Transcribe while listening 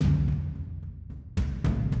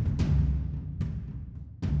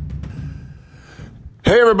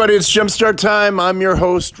Hey everybody, it's Jumpstart time. I'm your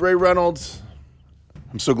host, Ray Reynolds.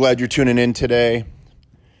 I'm so glad you're tuning in today.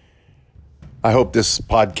 I hope this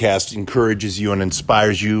podcast encourages you and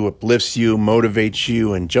inspires you, uplifts you, motivates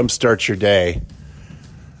you, and jumpstarts your day.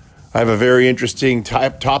 I have a very interesting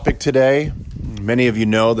topic today. Many of you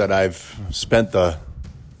know that I've spent the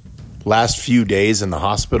last few days in the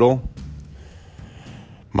hospital.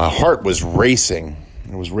 My heart was racing.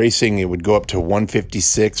 It was racing. It would go up to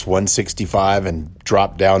 156, 165, and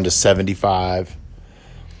drop down to 75.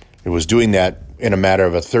 It was doing that in a matter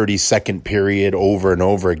of a 30-second period over and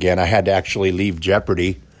over again. I had to actually leave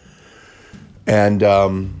Jeopardy. And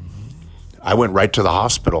I went right to the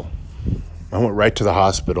hospital.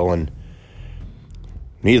 And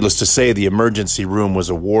needless to say, the emergency room was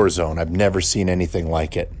a war zone. I've never seen anything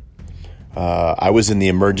like it. I was in the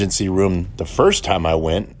emergency room the first time I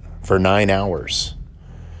went for 9 hours.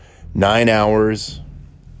 9 hours.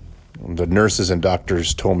 The nurses and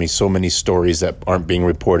doctors told me so many stories that aren't being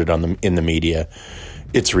reported in the media.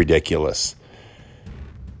 It's ridiculous.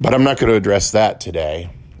 But I'm not going to address that today.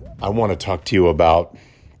 I want to talk to you about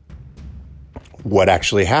what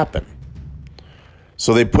actually happened.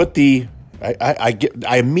 So they put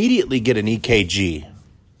I immediately get an EKG.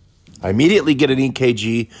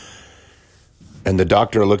 And the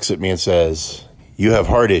doctor looks at me and says, "You have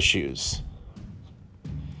heart issues."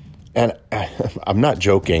 And I'm not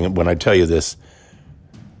joking when I tell you this.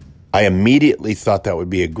 I immediately thought that would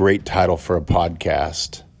be a great title for a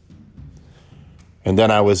podcast. And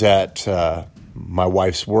then I was at my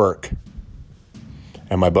wife's work,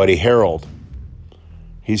 and my buddy Harold,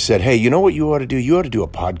 he said, "Hey, you know what you ought to do? You ought to do a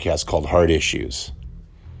podcast called Heart Issues."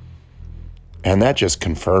 And that just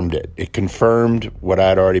confirmed it. It confirmed what I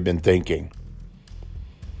had already been thinking.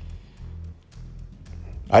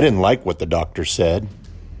 I didn't like what the doctor said.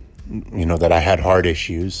 That I had heart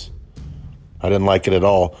issues. I didn't like it at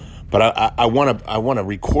all. But I want to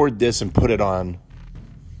record this and put it on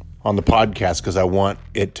the podcast because I want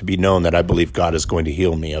it to be known that I believe God is going to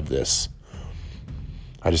heal me of this.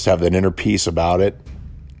 I just have that inner peace about it.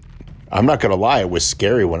 I'm not going to lie, it was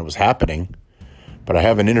scary when it was happening, but I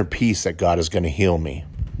have an inner peace that God is going to heal me.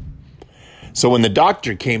 So when the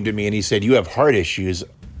doctor came to me and he said, "You have heart issues,"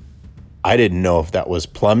 I didn't know if that was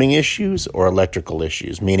plumbing issues or electrical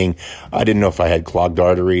issues, meaning I didn't know if I had clogged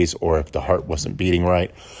arteries or if the heart wasn't beating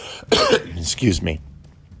right. Excuse me.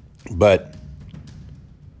 But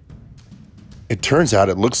it turns out,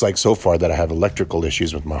 it looks like so far that I have electrical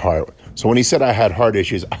issues with my heart. So when he said I had heart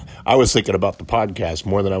issues, I was thinking about the podcast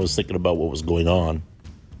more than I was thinking about what was going on.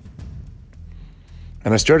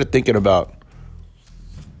 And I started thinking about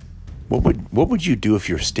what would you do if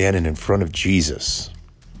you're standing in front of Jesus?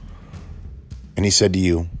 And he said to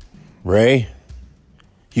you, "Ray,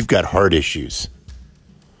 you've got heart issues."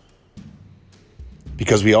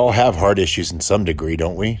 Because we all have heart issues in some degree,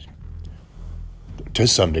 don't we? To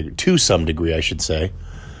some degree, I should say.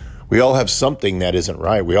 We all have something that isn't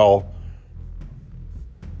right. We all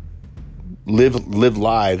live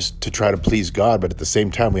lives to try to please God, but at the same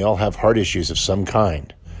time, we all have heart issues of some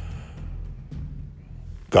kind.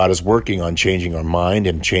 God is working on changing our mind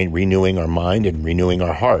and renewing our mind and renewing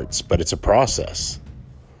our hearts, but it's a process.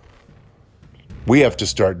 We have to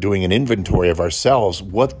start doing an inventory of ourselves,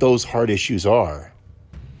 what those heart issues are.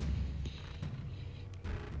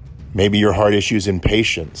 Maybe your heart issue is in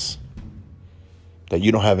patience, that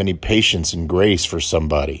you don't have any patience and grace for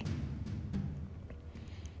somebody.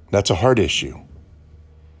 That's a heart issue.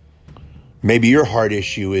 Maybe your heart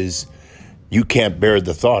issue is you can't bear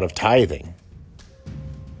the thought of tithing.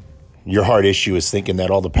 Your heart issue is thinking that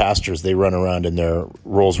all the pastors, they run around in their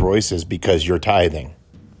Rolls Royces because you're tithing.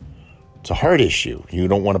 It's a heart issue. You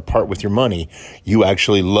don't want to part with your money. You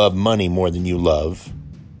actually love money more than you love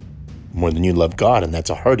God, and that's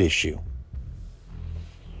a heart issue.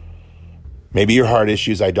 Maybe your heart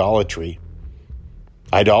issue is idolatry.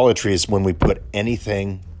 Idolatry is when we put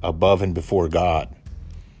anything above and before God.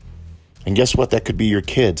 And guess what? That could be your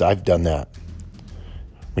kids. I've done that.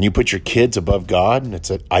 When you put your kids above God, it's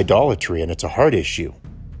an idolatry and it's a heart issue.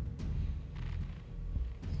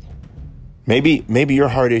 Maybe your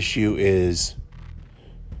heart issue is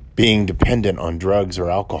being dependent on drugs or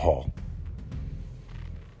alcohol.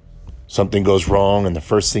 Something goes wrong and the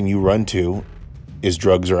first thing you run to is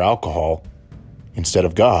drugs or alcohol instead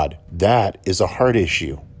of God. That is a heart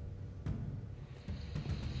issue.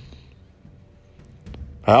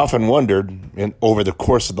 I often wondered over the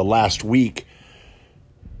course of the last week,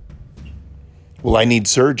 will I need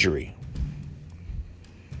surgery?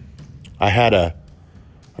 I had a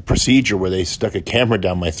procedure where they stuck a camera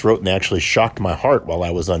down my throat and they actually shocked my heart while I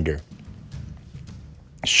was under.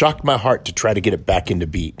 shocked my heart to try to get it back into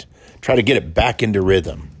beat, try to get it back into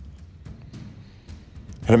rhythm.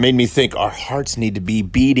 And it made me think our hearts need to be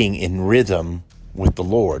beating in rhythm with the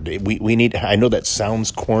Lord. We need, I know that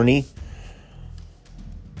sounds corny,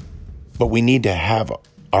 but we need to have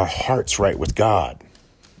our hearts right with God.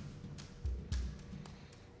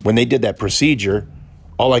 When they did that procedure,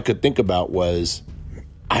 all I could think about was,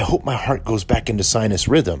 I hope my heart goes back into sinus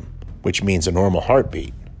rhythm, which means a normal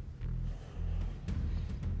heartbeat.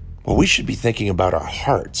 Well, we should be thinking about our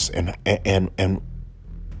hearts, and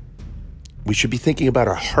we should be thinking about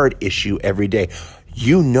our heart issue every day.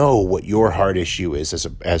 You know what your heart issue is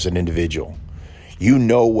as an individual. You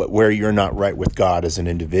know where you're not right with God as an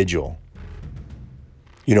individual.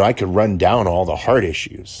 You know, I could run down all the heart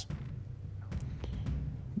issues.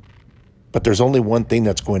 But there's only one thing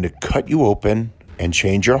that's going to cut you open and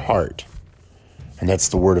change your heart, and that's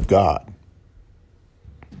the Word of God.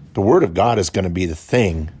 The Word of God is going to be the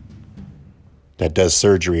thing that does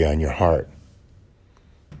surgery on your heart.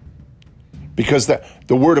 Because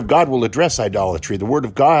the Word of God will address idolatry. The Word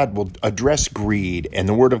of God will address greed. And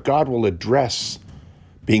the Word of God will address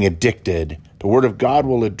being addicted. The Word of God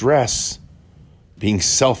will address being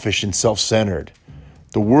selfish and self-centered.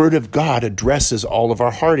 The Word of God addresses all of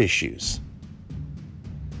our heart issues.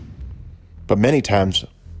 But many times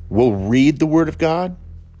we'll read the Word of God,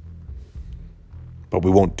 but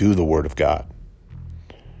we won't do the Word of God.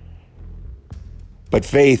 But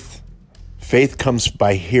faith comes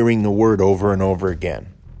by hearing the Word over and over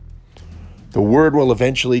again. The Word will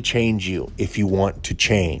eventually change you if you want to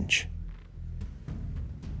change.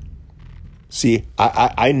 See,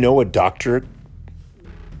 I know a doctor.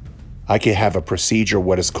 I could have a procedure,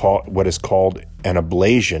 what is called an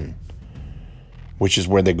ablation, which is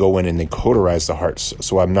where they go in and they cauterize the heart.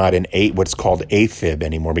 So I'm not in what's called AFib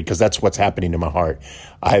anymore, because that's what's happening to my heart.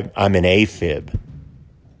 I'm in AFib.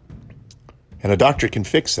 And a doctor can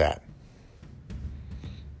fix that.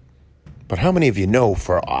 But how many of you know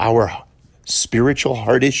for our spiritual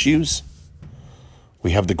heart issues,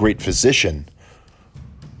 we have the great physician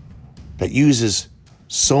that uses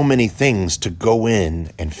so many things to go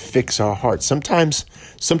in and fix our heart. Sometimes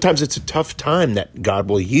it's a tough time that God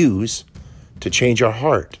will use to change our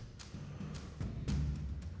heart.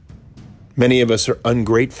 Many of us are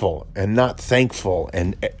ungrateful and not thankful,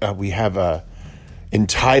 and we have a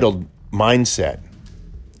entitled mindset.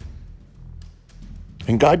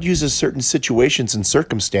 And God uses certain situations and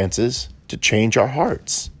circumstances to change our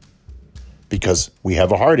hearts because we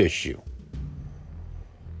have a heart issue.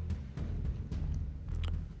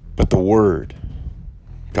 But the Word,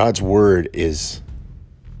 God's Word is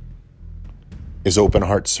open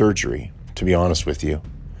heart surgery, to be honest with you.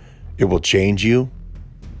 It will change you.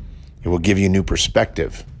 It will give you new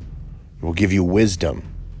perspective. It will give you wisdom.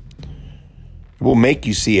 It will make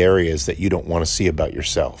you see areas that you don't want to see about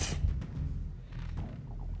yourself.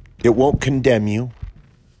 It won't condemn you,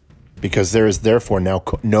 because there is therefore now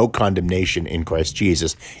no condemnation in Christ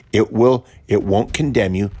Jesus. It won't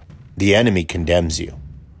condemn you. The enemy condemns you.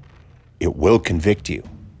 It will convict you.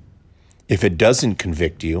 If it doesn't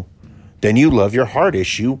convict you, then you love your heart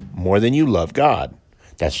issue more than you love God.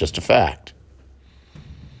 That's just a fact.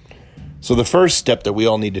 So the first step that we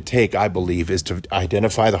all need to take, I believe, is to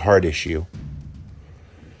identify the heart issue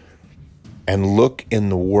and look in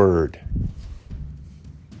the Word.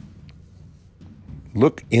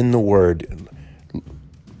 Look in the Word.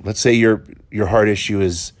 Let's say your heart issue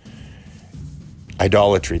is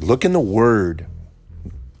idolatry. Look in the Word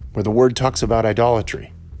where the Word talks about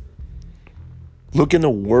idolatry. Look in the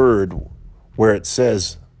Word where it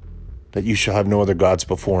says that you shall have no other gods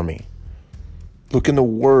before me. Look in the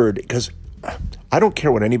Word, because I don't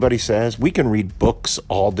care what anybody says. We can read books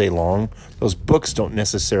all day long. Those books don't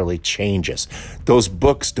necessarily change us. Those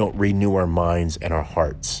books don't renew our minds and our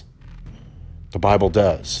hearts. The Bible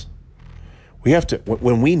does. We have to,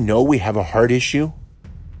 when we know we have a heart issue,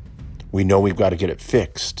 we know we've got to get it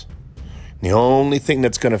fixed. And the only thing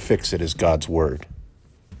that's going to fix it is God's Word.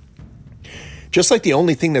 Just like the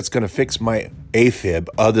only thing that's going to fix my AFib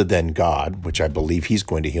other than God, which I believe He's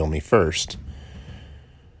going to heal me first.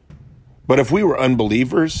 But if we were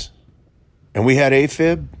unbelievers and we had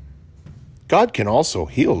AFib, God can also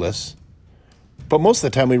heal us. But most of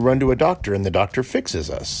the time we run to a doctor and the doctor fixes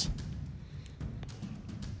us.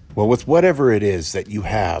 Well, with whatever it is that you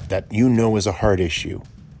have that you know is a heart issue,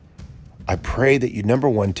 I pray that you, number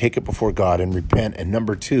one, take it before God and repent. And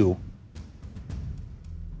number two,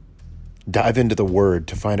 dive into the Word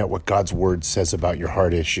to find out what God's Word says about your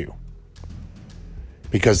heart issue.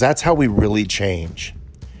 Because that's how we really change.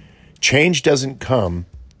 Change doesn't come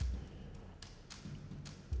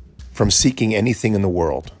from seeking anything in the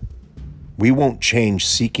world. We won't change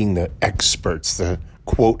seeking the experts, the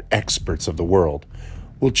quote experts of the world.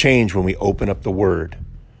 We'll change when we open up the Word,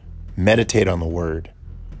 meditate on the Word,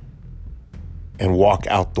 and walk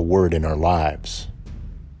out the Word in our lives.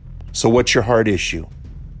 So what's your heart issue?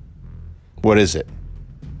 What is it?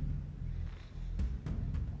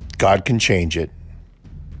 God can change it.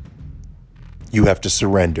 You have to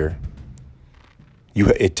surrender.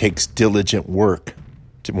 It takes diligent work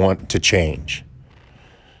to want to change.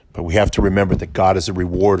 But we have to remember that God is a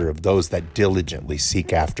rewarder of those that diligently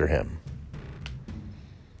seek after him.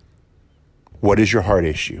 What is your heart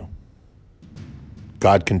issue?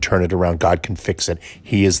 God can turn it around. God can fix it.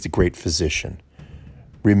 He is the great physician.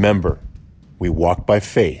 Remember, we walk by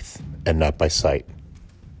faith and not by sight.